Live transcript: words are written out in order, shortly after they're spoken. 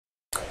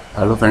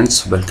Hello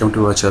friends, welcome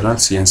to our channel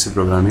CNC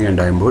Programming and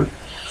I am Bull.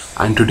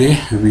 And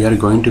today we are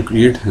going to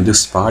create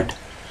this part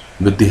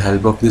with the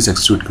help of this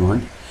extrude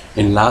command.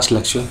 In last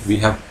lecture we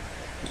have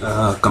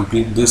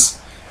completed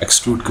this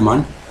extrude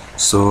command,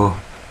 so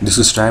this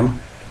is time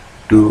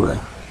to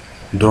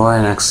draw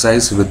an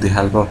exercise with the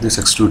help of this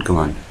extrude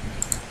command.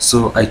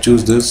 So I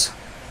choose this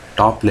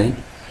top plane,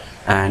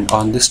 and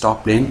on this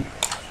top plane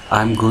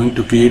I am going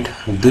to create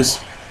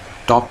this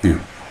top view,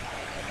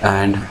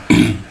 and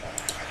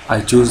I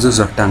choose this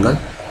rectangle,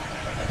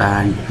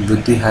 and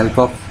with the help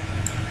of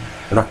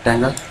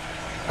rectangle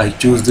I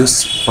choose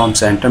this from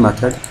center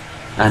method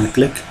and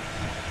click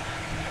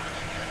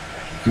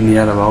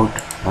near about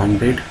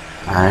 100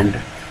 and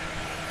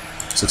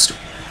 60.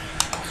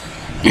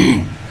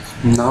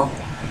 Now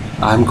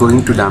I am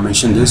going to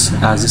dimension this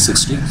as a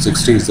 60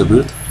 is the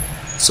width,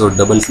 so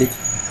double click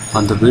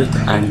on the width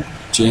and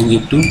change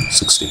it to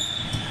 60.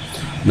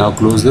 Now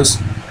close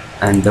this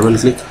and double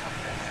click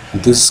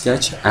this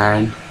sketch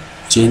and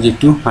change it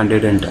to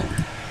 110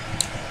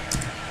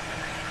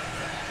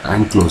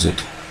 and close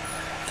it.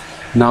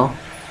 Now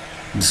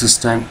this is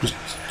time to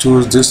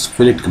choose this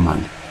fillet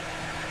command.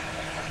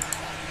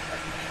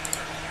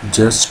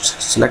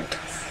 Just select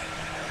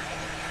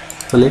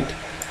fillet,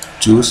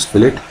 choose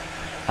fillet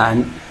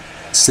and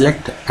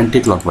select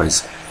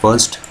anti-clockwise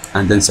first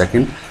and then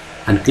second,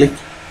 and click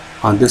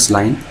on this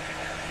line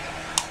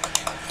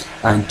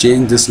and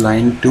change this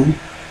line to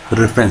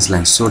reference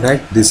line so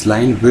that this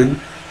line will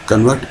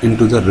convert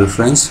into the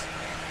reference.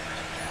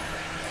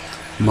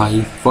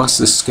 My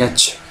first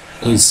sketch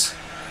is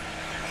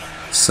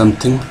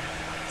something,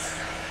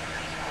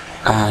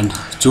 and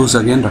choose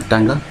again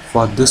rectangle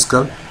for this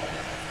curve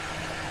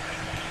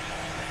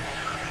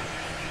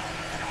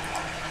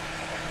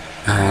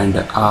and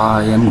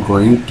I am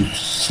going to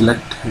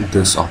select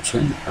this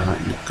option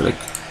and click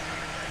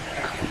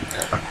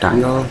and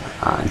rectangle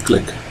and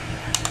click.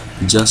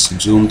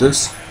 Just zoom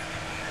this,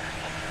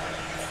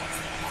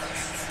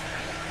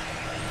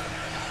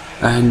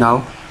 and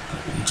now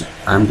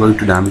I am going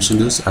to dimension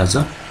this as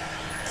a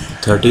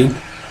 13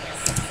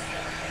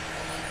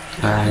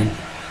 and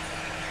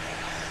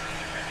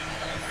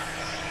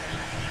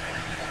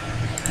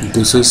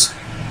this is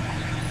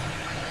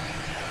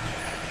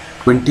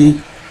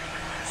 20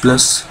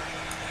 plus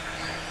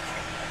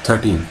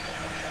 13,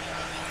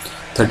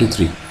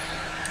 33.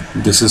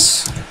 This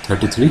is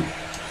 33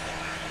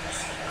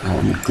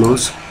 and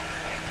close.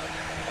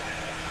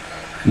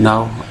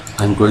 Now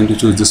I'm going to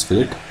choose this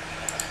fillet,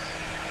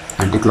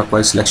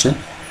 anti-clockwise selection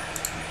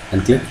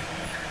and click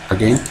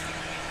again,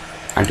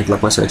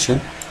 anti-clockwise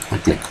selection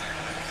and click,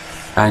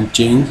 and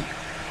change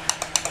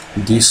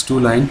these two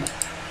lines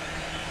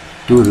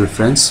to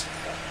reference.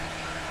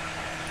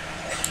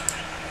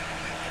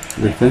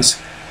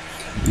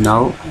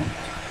 Now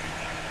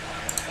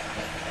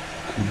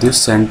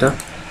this center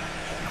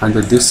and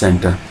this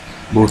center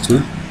both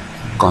will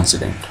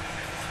coincident.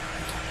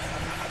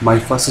 My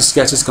first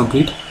sketch is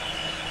complete.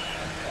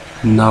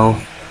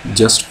 Now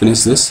just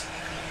finish this.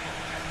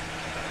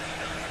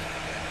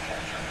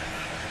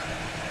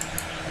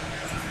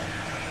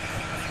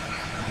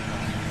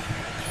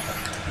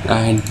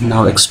 And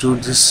now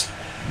extrude this,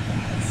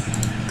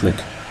 click.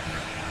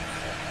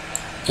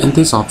 In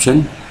this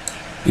option,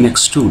 in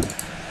extrude,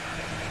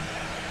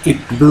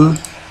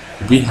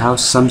 we have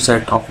some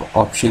set of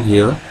option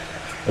here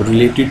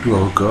related to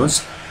our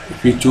curves.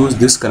 If we choose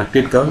this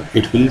connected curve,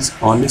 it will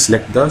only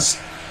select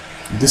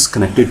this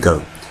connected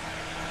curve.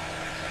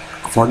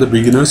 For the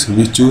beginners,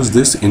 we choose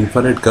this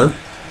infrared curve.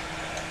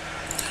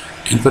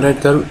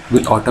 Infrared curve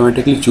will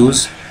automatically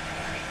choose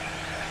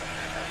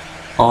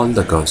all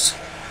the curves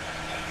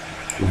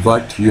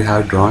what you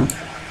have drawn,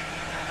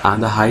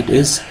 and the height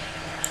is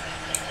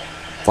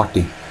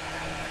 40,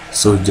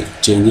 so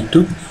change it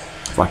to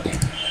 40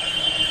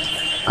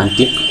 and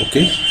click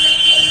OK.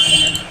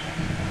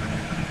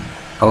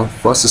 Our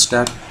first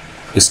step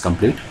is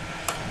complete.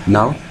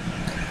 Now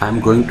I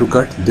am going to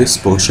cut this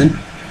portion,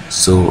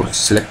 so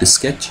select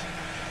sketch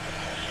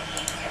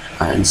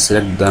and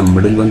select the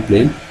middle one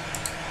plane,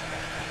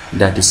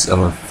 that is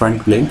our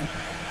front plane,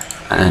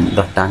 and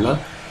rectangle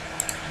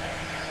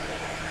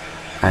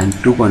and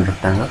 2-point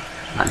rectangle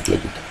and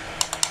click it,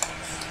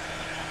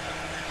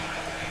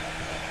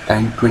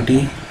 and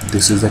 20,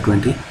 this is the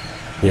 20.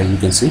 Here you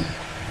can see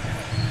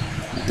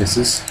this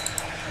is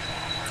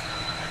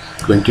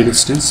 20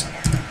 distance,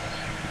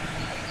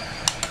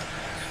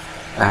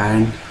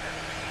 and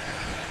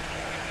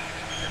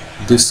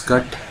this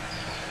cut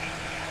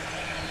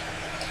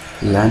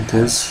length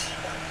is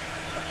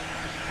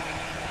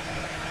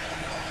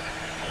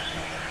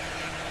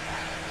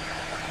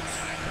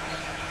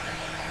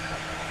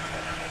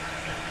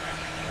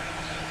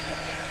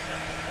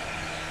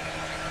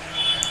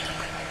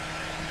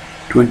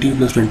 20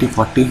 plus 20,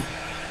 40.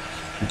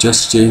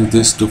 Just change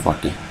this to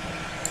 40.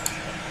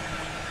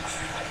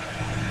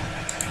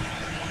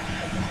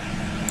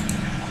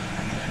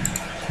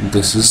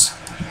 This is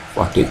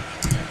 40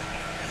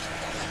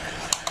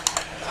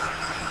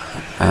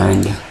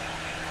 and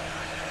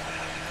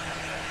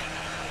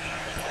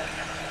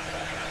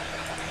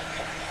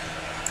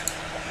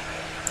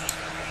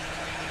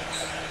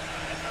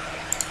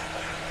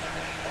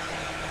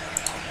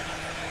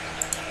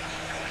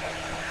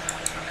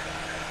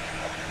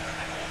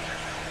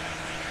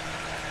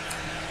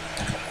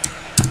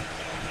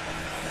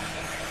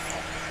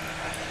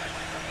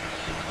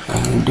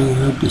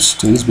and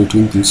distance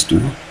between these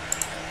two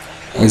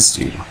as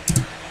 0.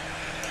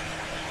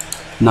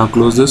 Now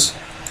close this,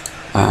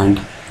 and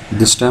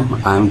this time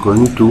I am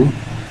going to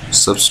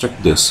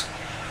subtract this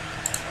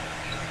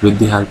with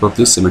the help of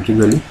this symmetric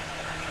value,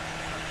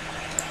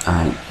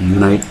 and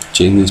unite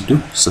change this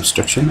to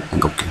subtraction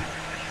and OK,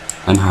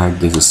 and hide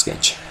this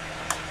sketch.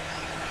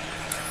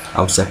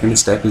 Our second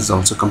step is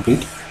also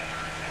complete.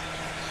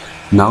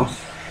 Now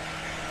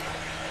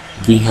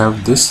we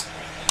have this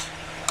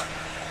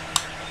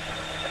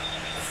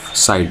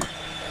side,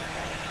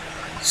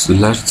 so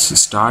let's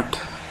start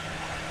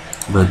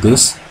with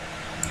this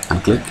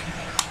and click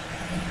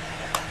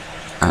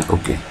and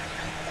OK.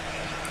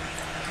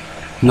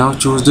 Now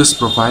choose this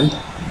profile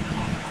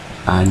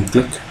and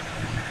click,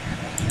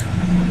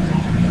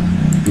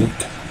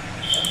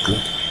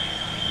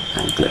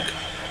 and click.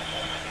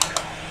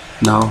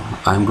 Now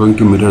I'm going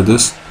to mirror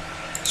this,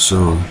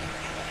 so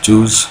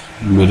choose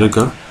mirror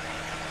curve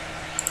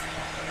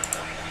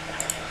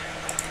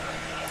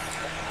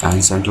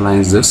and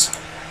centralize this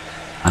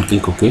and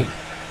click OK,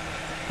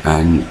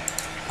 and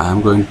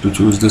I'm going to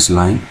choose this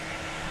line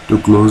to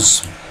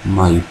close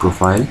my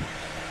profile,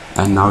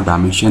 and now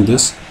dimension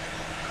this.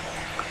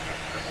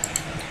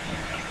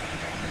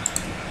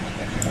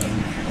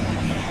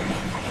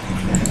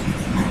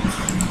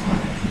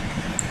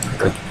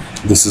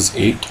 This is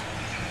 8.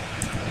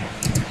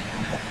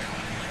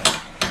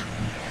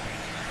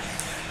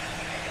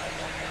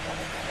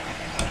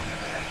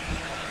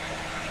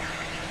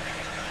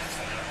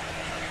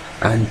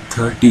 And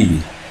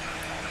 30.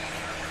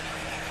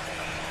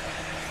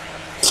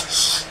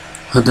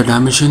 The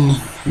dimension,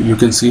 you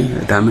can see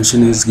the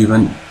dimension is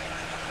given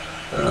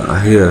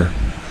here,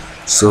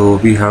 so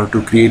we have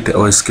to create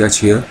our sketch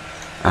here,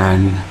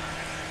 and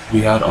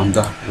we are on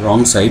the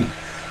wrong side.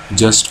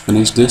 Just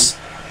finish this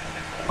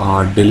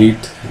or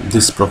delete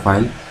this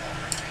profile.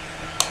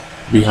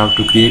 We have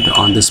to create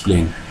on this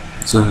plane,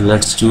 so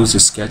let's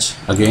choose sketch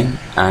again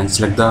and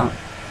select the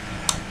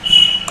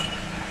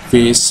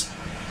face,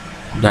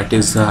 that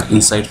is the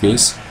inside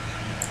face,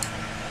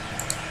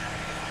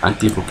 and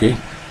click OK.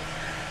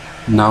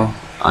 Now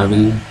I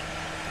will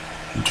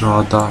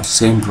draw the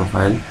same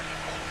profile,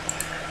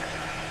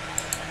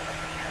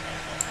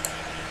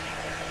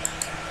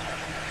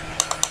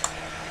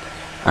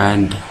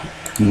 and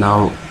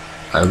now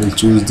I will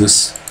choose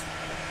this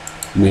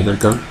mirror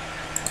curve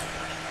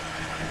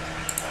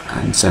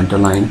and center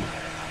line,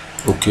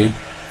 OK,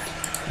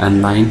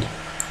 and line.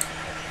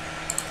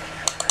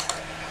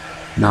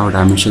 Now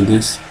dimension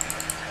this.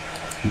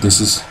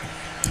 This is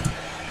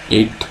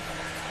 8,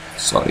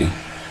 sorry,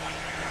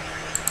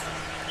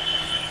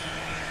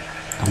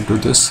 undo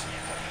this,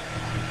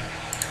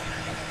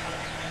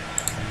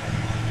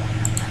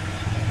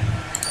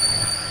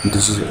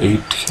 this is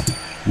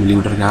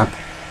 8mm gap,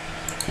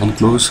 and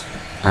close,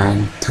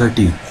 and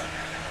 30.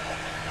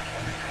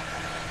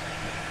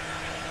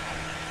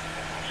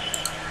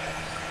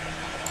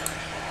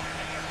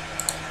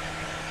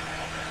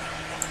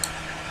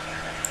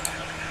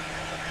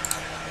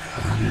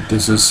 And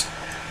this is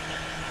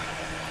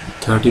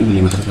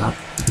 30mm gap,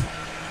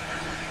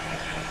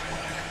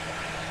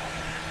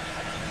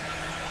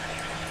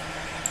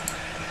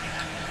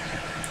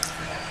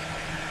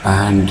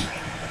 and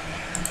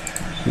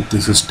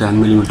this is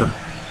 10mm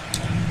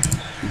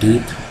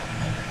deep,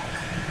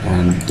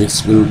 and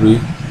this will be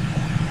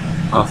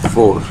a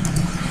 4,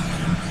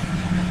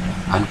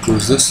 and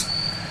close this,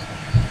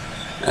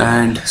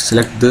 and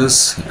select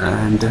this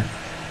and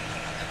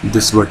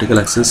this vertical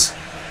axis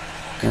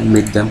and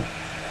make them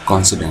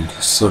coincident,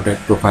 so that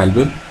profile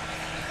will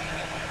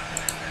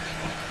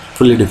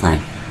fully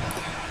defined.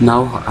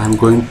 Now I am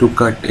going to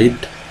cut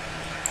it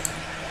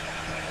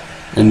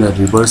in the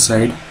reverse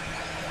side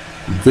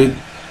with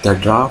the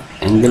draft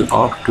angle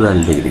of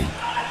 12 degree.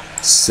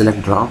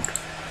 Select draft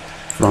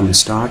from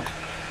start,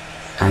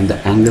 and the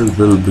angle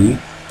will be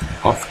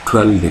of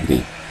 12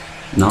 degree.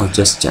 Now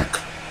just check.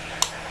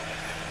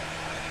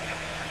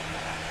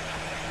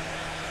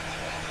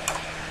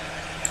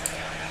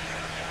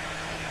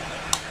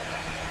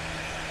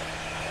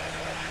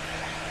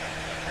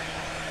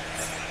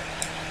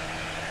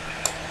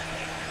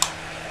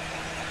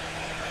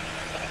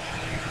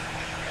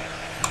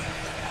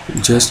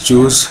 Just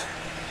choose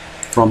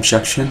from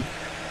section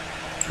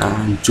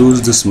and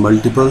choose this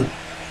multiple,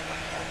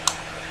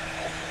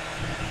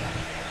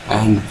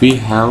 and we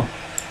have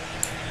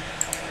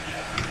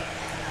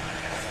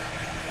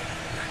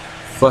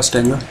first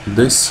angle.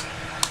 This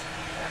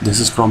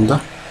is from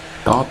the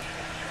top,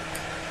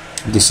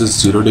 this is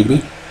 0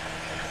 degree,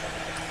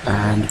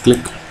 and click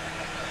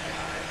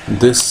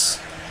this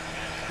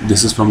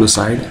is from the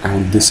side,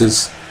 and this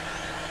is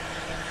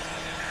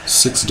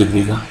 6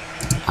 degree का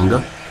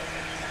angle,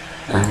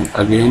 and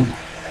again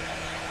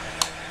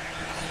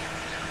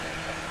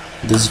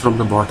this is from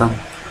the bottom,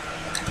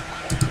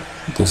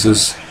 this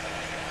is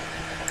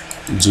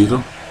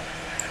 0,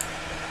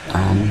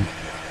 and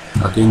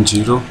again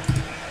 0,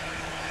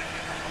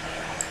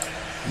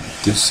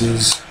 this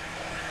is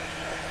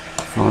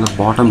from the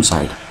bottom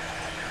side,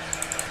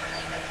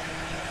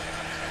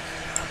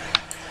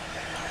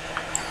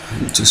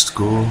 just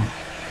go.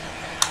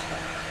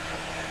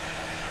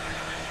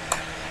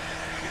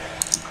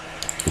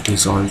 It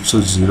is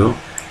also 0,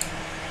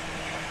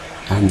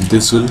 and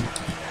this will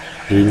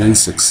remain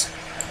 6,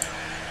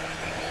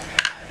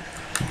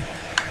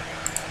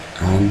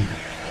 and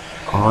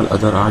all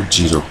other are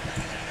 0.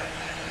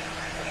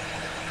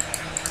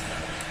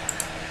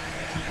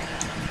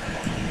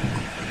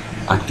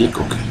 And click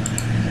OK.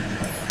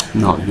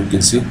 Now you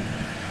can see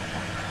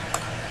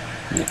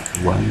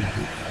 1.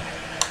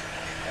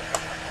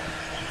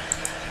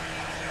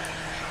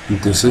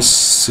 This is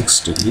 6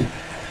 degree,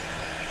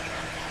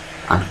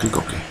 and click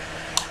OK.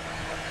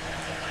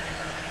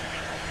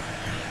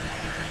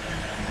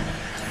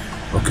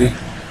 Okay,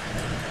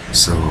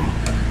 so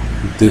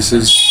this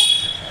is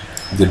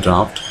the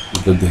draft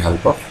with the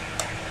help of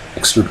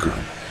extrude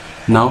command.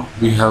 Now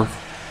we have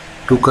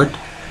to cut.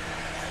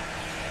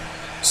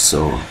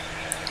 So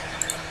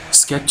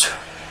sketch,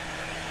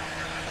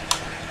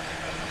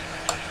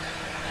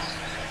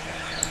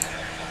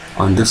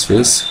 on this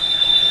face,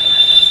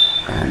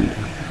 and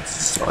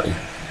sorry,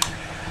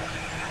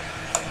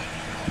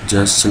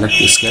 just select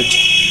the sketch.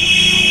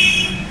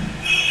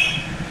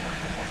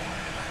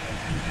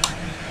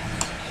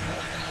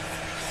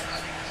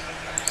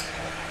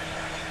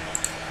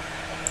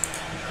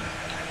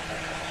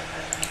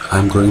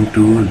 I'm going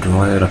to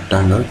draw a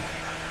rectangle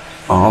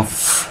of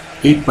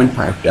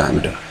 8.5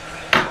 diameter.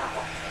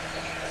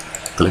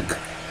 Click.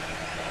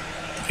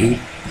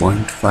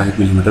 8.5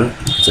 millimeter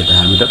is the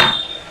diameter,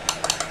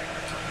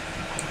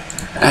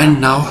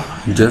 and now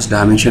just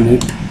dimension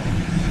it.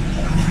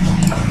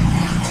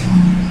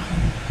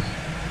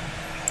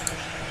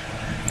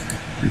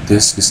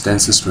 This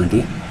distance is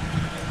 20,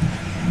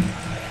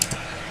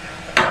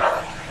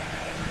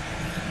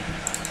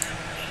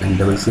 and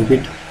double click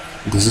it.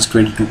 This is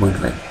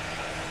 22.5.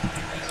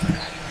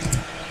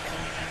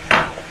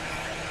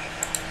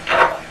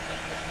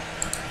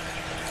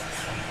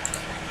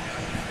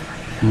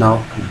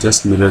 Now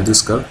just mirror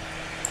this curve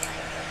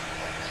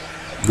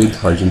with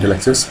horizontal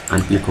axis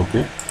and click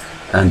OK.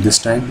 And this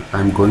time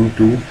I'm going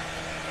to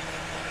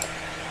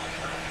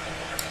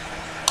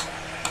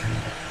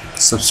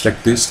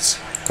subtract this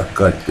or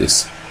cut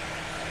this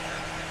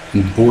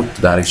in both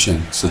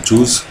directions. So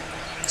choose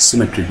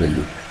symmetric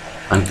value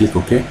and click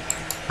OK,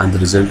 and the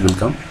result will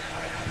come.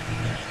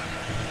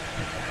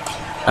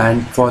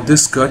 And for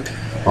this cut,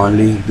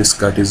 only this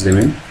cut is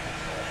remain.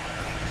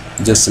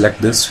 Just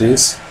select this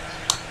face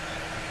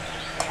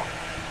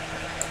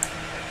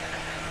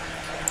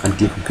and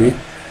click OK,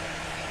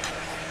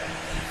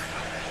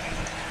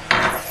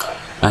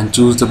 and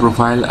choose the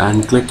profile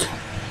and click.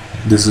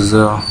 This is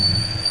a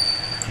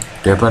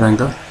taper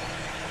angle,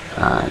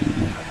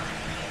 and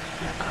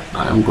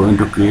I am going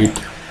to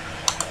create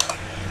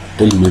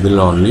till middle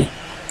only,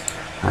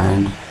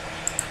 and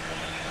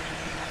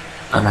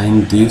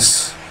align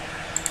this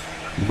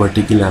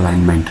vertical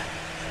alignment,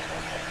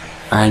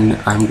 and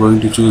I am going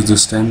to choose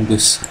this time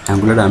this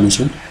angular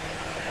dimension,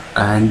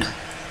 and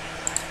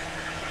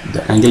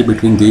the angle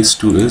between these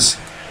two is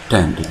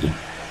 10 degree,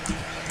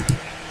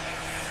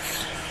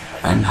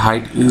 and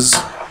height is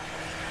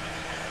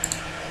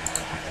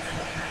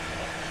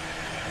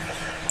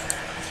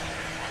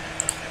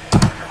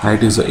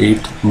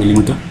 8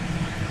 millimeter,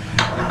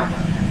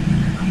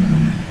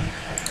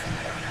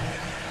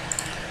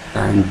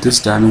 and this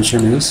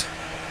dimension is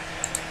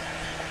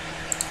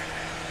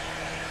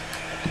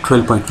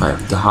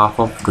 12.5. the half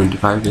of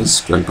 25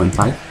 is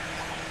 12.5.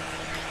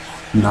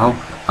 Now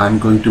I am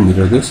going to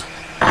mirror this.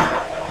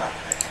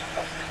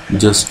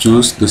 Just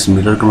choose this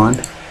mirror command.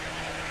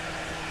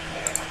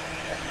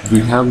 We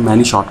have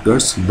many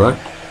shortcuts, but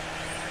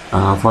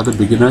for the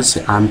beginners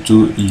I am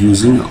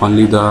using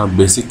only the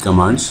basic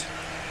commands.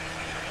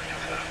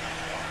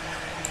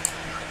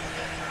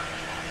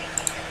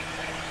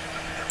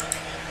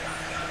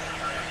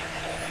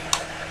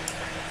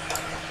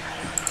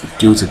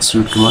 Choose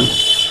extrude command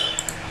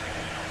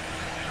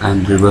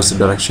and reverse the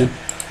direction,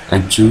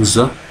 and choose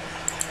the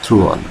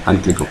through all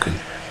and click OK,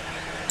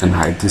 and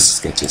hide these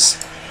sketches.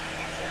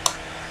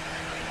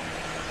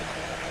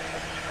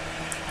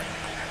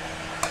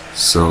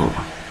 So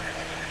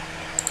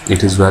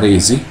it is very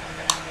easy.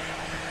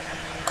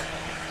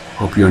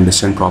 Hope you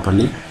understand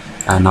properly.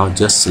 And now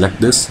just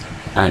select this,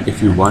 and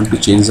if you want to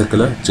change the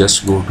color,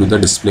 just go to the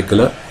display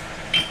color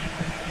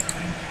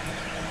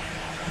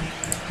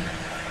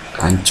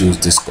and choose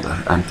this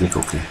color and click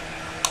OK,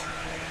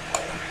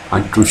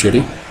 and true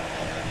shading.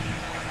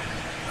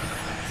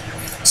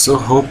 So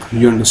hope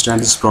you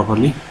understand this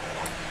properly.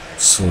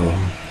 So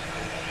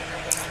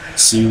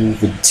see you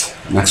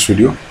with next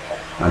video,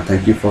 and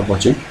thank you for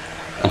watching,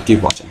 and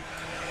keep watching.